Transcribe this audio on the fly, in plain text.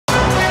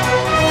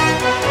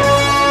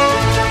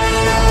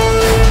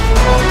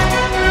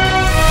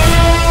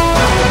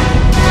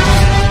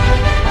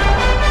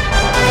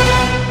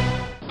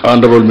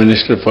Honorable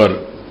Minister for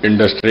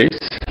Industries,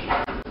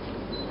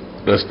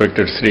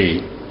 respected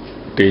Sri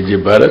T.G.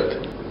 Bharat,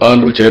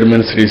 Honorable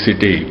Chairman Sri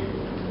City,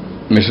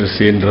 Mr.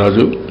 C.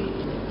 Raju,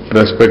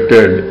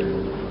 respected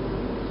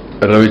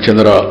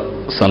Ravichandra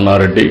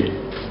Sannareddy,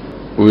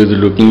 who is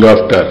looking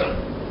after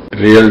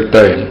real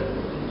time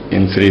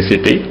in Sri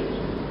City,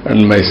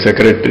 and my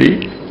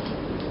secretary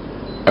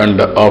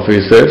and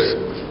officers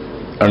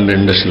and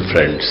industrial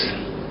friends.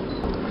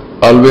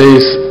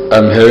 Always I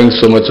am having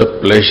so much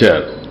of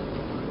pleasure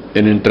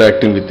in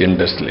interacting with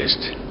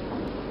industrialists.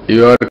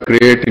 You are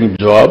creating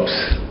jobs,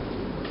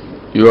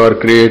 you are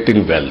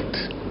creating wealth.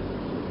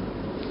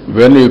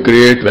 When you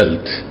create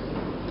wealth,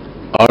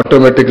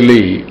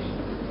 automatically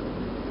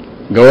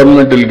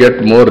government will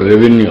get more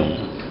revenue.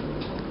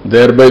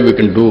 Thereby we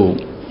can do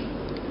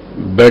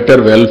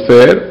better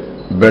welfare,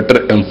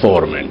 better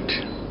empowerment.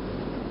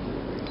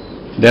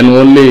 Then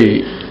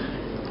only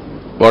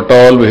what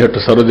all we have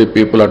to serve the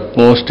people at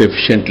most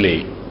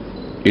efficiently,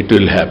 it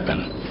will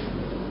happen.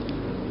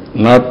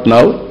 Not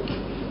now.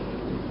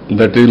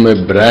 That is my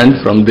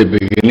brand from the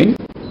beginning.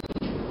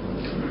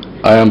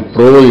 I am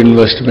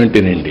pro-investment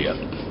in India.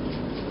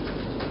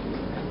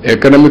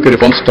 Economic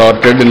reform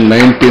started in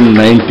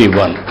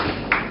 1991.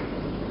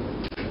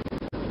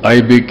 I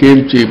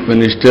became Chief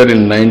Minister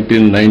in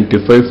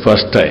 1995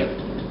 first time.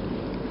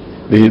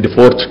 This is the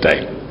fourth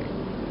time.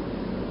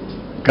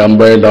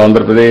 Combined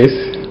Andhra Pradesh,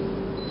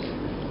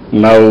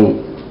 now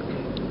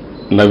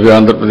Navya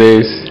Andhra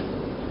Pradesh.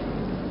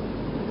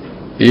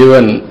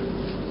 Even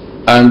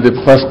I am the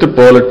first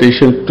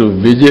politician to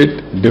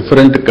visit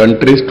different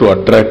countries to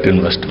attract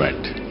investment.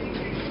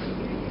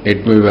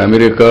 It may be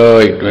America,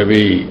 it may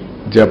be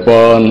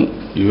Japan,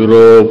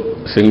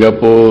 Europe,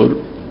 Singapore,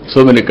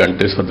 so many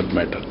countries for that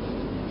matter.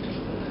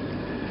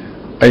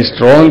 I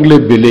strongly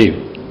believe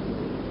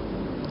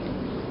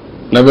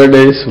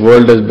nowadays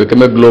world has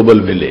become a global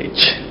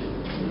village.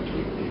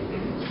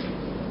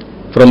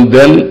 From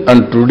then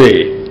and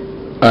today,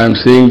 I am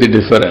seeing the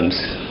difference.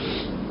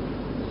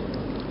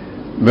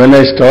 When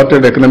I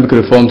started economic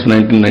reforms in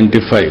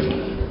 1995,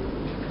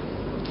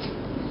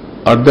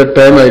 at that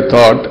time I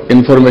thought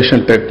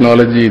information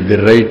technology is the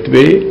right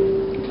way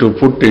to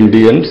put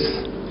Indians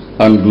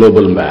on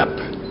global map.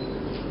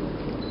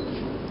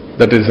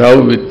 That is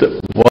how with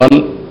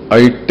one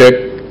high-tech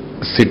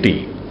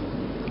city,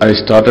 I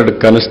started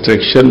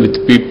construction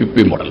with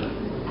PPP model.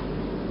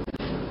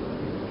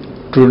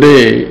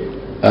 Today,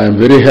 I am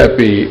very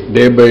happy,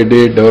 day by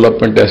day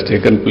development has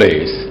taken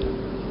place.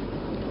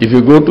 If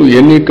you go to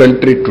any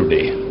country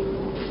today,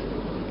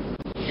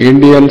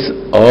 Indians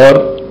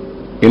are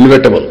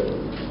inevitable.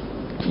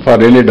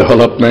 For any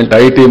development,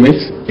 IT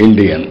means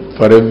Indian.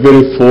 For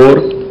every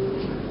 4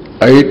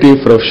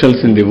 IT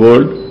professionals in the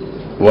world,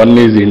 one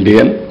is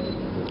Indian.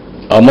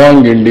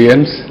 Among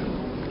Indians,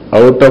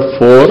 out of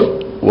 4,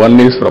 one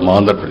is from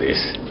Andhra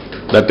Pradesh.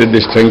 That is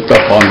the strength of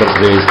Andhra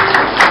Pradesh.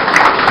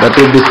 That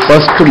is the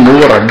first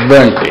mover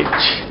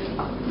advantage.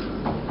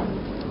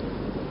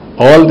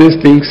 All these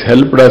things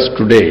helped us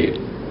today.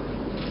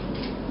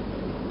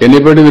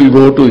 Anybody will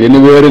go to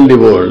anywhere in the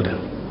world,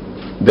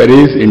 there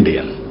is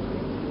Indian.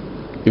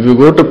 If you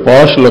go to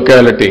posh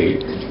locality,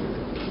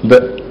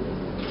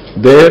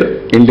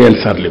 there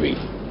Indians are living.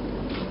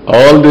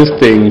 All these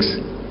things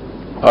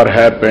are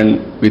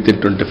happened within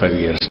 25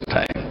 years'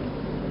 time.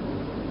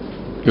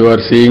 You are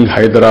seeing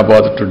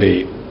Hyderabad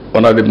today,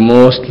 one of the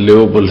most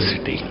livable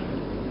city.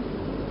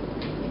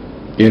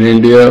 In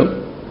India,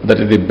 that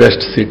is the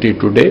best city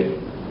today.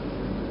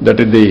 That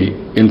is the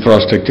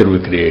infrastructure we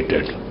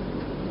created.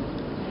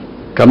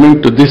 Coming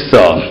to this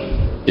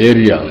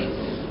area,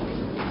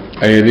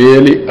 I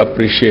really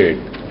appreciate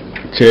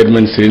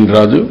Chairman Sri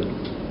Raju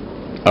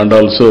and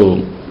also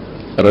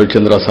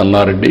Ravichandra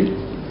Sannareddy.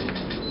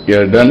 He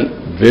has done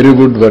very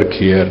good work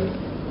here,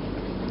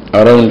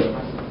 around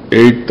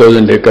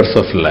 8,000 acres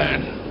of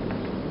land.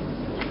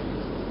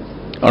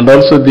 And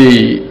also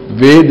the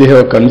way they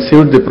have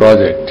conceived the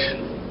project,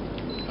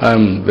 I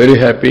am very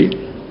happy.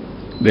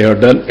 They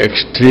have done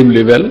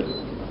extremely well.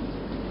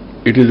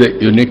 It is a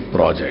unique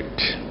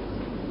project.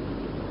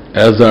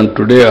 As on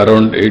today,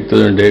 around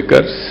 8,000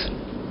 acres,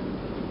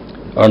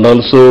 and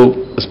also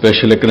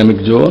special economic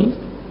zone,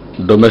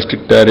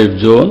 domestic tariff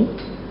zone,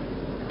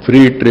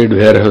 free trade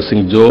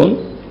warehousing zone,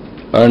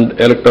 and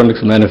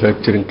electronics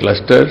manufacturing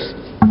clusters.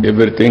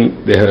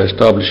 Everything they have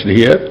established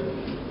here.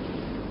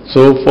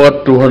 So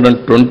far,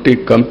 220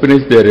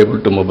 companies they are able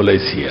to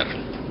mobilize here.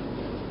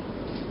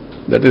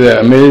 That is an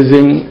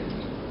amazing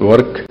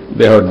work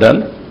they have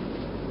done.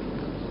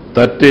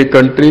 30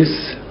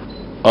 countries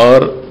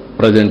are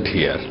present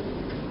here.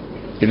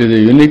 It is a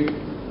unique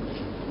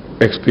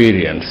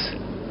experience.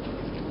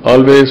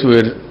 Always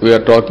we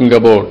are talking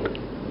about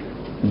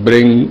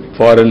bring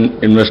foreign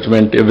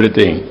investment,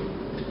 everything.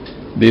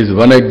 This is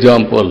one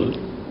example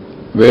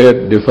where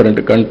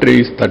different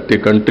countries, 30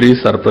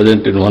 countries are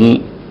present in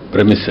one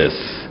premises.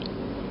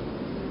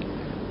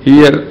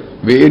 Here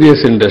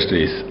various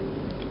industries,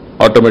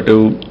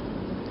 automotive,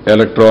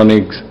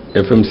 electronics,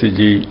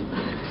 FMCG,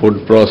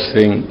 food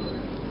processing,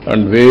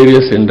 and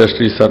various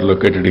industries are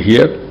located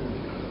here,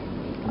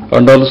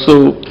 and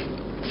also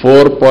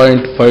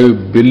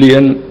 4.5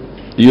 billion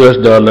US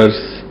dollars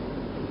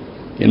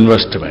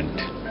investment.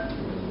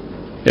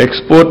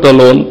 Export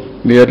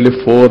alone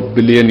nearly 4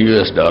 billion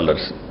US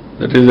dollars.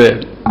 That is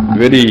a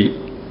very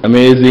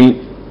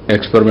amazing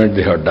experiment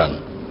they have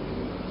done.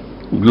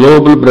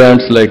 Global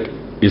brands like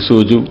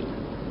Isuzu,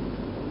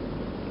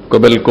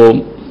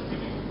 Kobelco,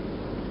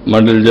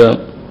 Mandalja,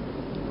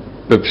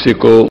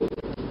 PepsiCo,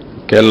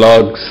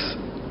 Kellogg's,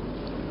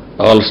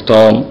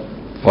 Alstom,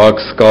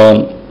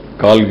 Foxconn,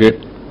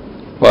 Colgate,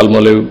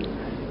 Palmolive,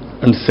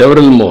 and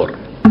several more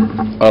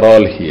are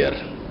all here.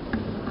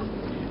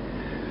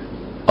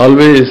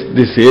 Always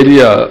this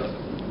area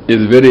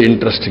is very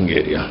interesting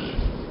area.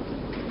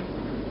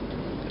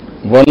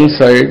 One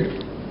side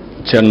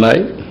Chennai,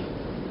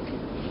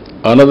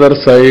 another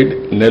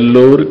side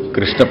Nellore,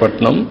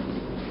 Krishnapatnam,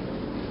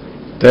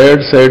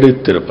 third side is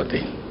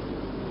Tirupati.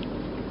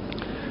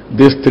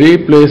 These three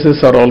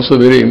places are also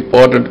very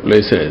important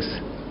places.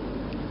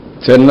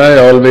 Chennai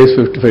always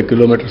 55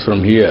 kilometers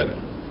from here,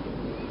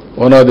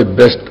 one of the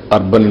best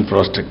urban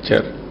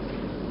infrastructure.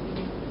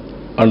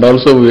 And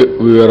also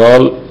we were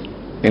all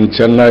in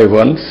Chennai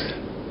once,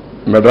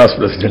 Madras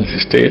Presidency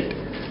State.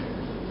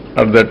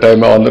 At that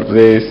time Andhra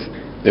Pradesh,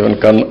 even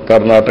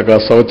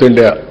Karnataka, South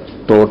India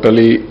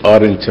totally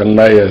are in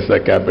Chennai as the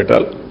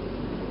capital.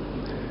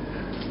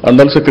 And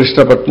also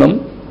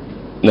Krishnapatnam,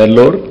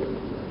 Nellore,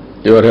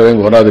 you are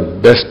having one of the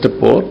best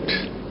port.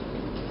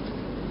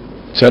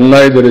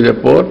 Chennai there is a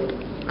port,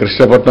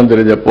 Krishnapatnam there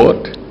is a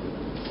port,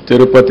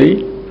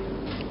 Tirupati,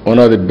 one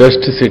of the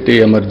best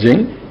city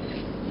emerging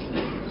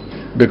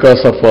because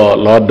of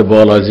Lord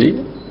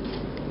Balaji,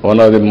 one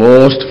of the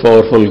most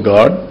powerful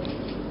God,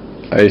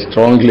 I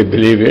strongly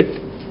believe it,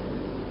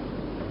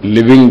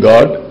 living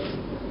God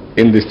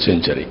in this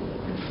century.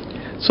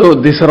 So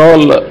these are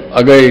all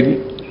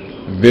again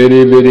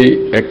very,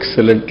 very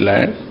excellent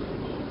land,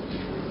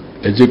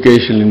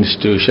 educational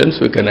institutions.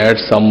 We can add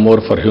some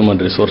more for human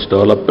resource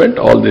development.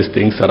 All these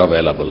things are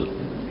available.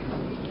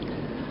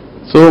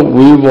 So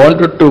we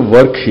wanted to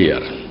work here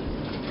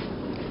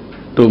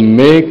to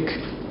make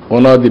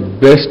one of the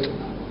best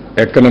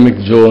economic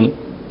zone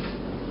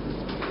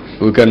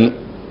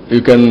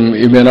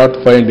you may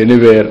not find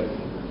anywhere.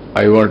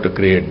 I want to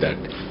create that.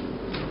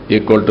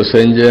 Equal to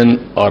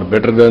Shenzhen or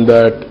better than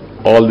that,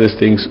 all these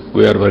things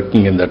we are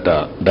working in that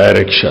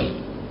direction.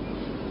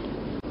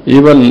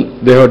 Even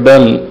they have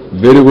done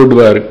very good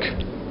work.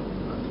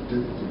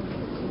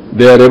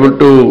 They are able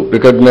to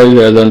recognize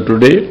as on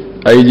today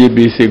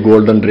IGBC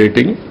golden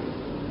rating.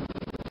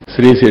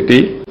 Sri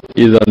City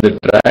is on the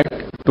track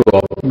to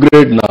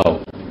upgrade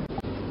now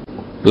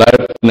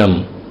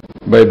platinum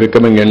by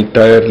becoming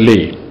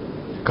entirely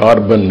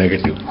carbon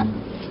negative.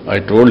 I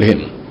told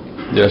him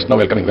just now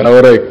welcoming,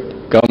 whenever I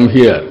come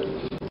here,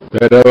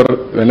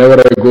 whenever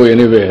I go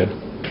anywhere,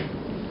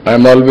 I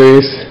am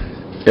always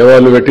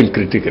evaluating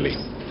critically.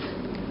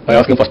 I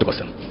ask him first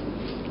question,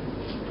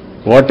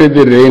 what is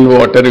the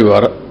rainwater you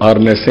are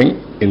harnessing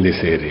in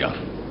this area?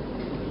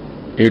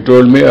 He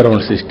told me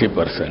around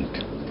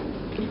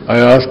 60%. I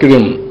asked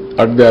him,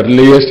 at the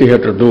earliest he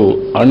had to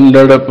do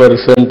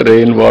 100%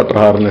 rainwater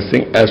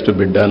harnessing has to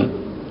be done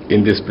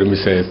in this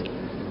premises.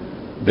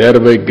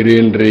 Thereby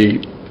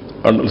greenery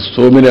and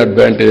so many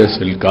advantages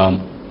will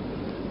come.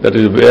 That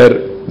is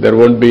where there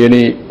won't be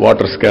any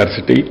water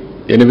scarcity.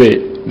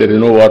 Anyway, there is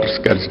no water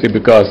scarcity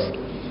because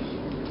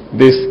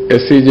this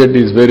SEZ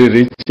is very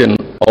rich in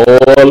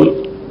all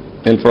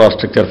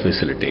infrastructure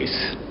facilities.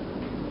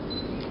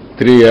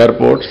 3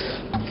 airports,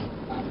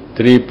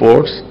 3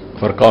 ports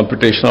for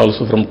computation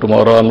also from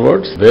tomorrow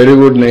onwards. Very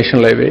good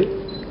national highway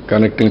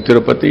connecting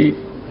Tirupati,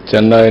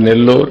 Chennai,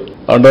 Nellore,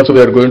 and also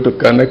we are going to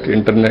connect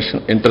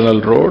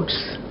internal roads,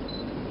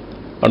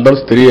 and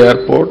also 3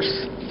 airports,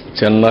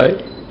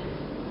 Chennai,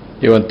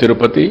 even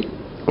Tirupati,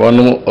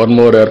 one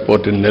more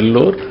airport in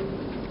Nellore.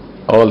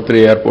 All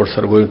 3 airports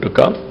are going to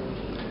come.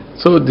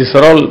 So these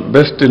are all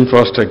best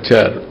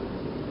infrastructure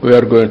we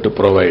are going to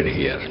provide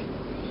here.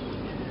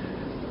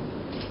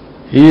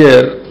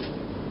 Here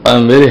I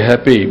am very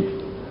happy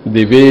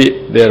the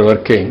way they are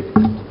working.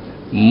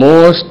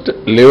 Most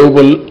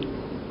livable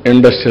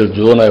industrial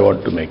zone I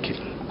want to make it.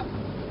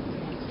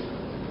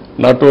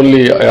 Not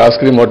only I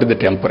asked him what is the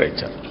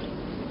temperature.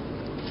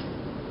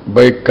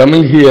 By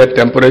coming here,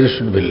 temperature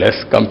should be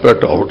less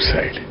compared to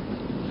outside.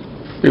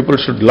 People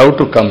should love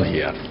to come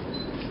here.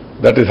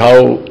 That is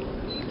how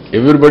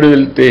everybody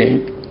will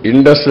think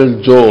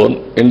industrial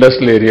zone,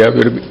 industrial area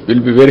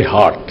will be very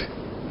hot.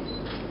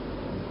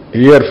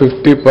 Here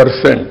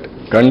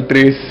 50%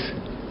 countries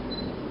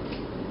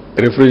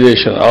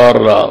refrigeration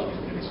or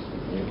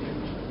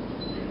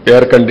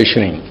air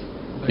conditioning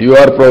you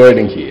are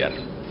providing here.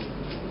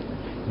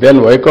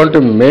 Then why can't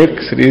you make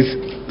Sri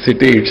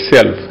City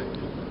itself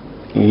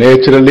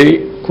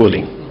naturally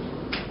cooling?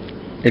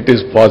 It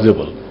is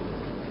possible.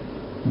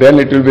 Then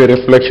it will be a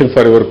reflection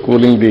for your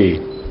cooling the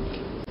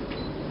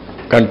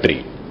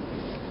country.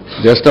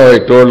 Just now I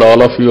told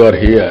all of you are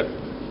here,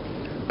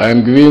 I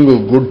am giving you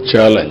a good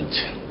challenge.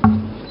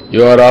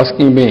 You are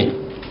asking me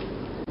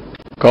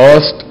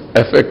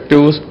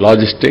cost-effective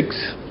logistics,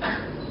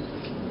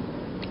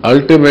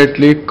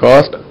 ultimately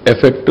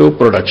cost-effective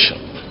production.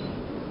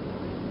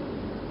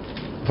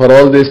 For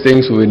all these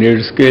things we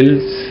need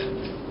skills,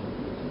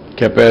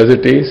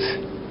 capacities,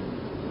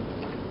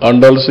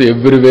 and also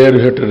everywhere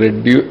you have to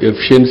reduce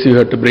efficiency, you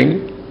have to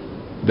bring,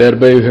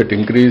 thereby you have to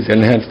increase,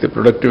 enhance the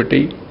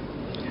productivity.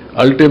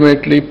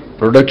 Ultimately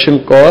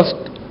production cost,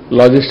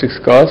 logistics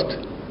cost,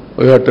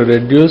 we have to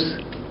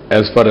reduce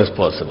as far as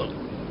possible.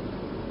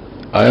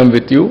 I am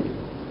with you.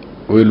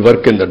 We will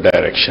work in that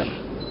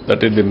direction.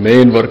 That is the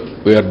main work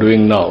we are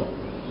doing now.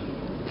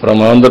 From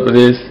Andhra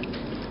Pradesh,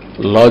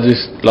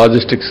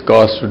 logistics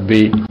cost should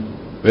be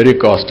very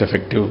cost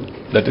effective.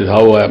 That is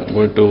how I am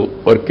going to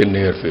work in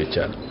near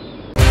future.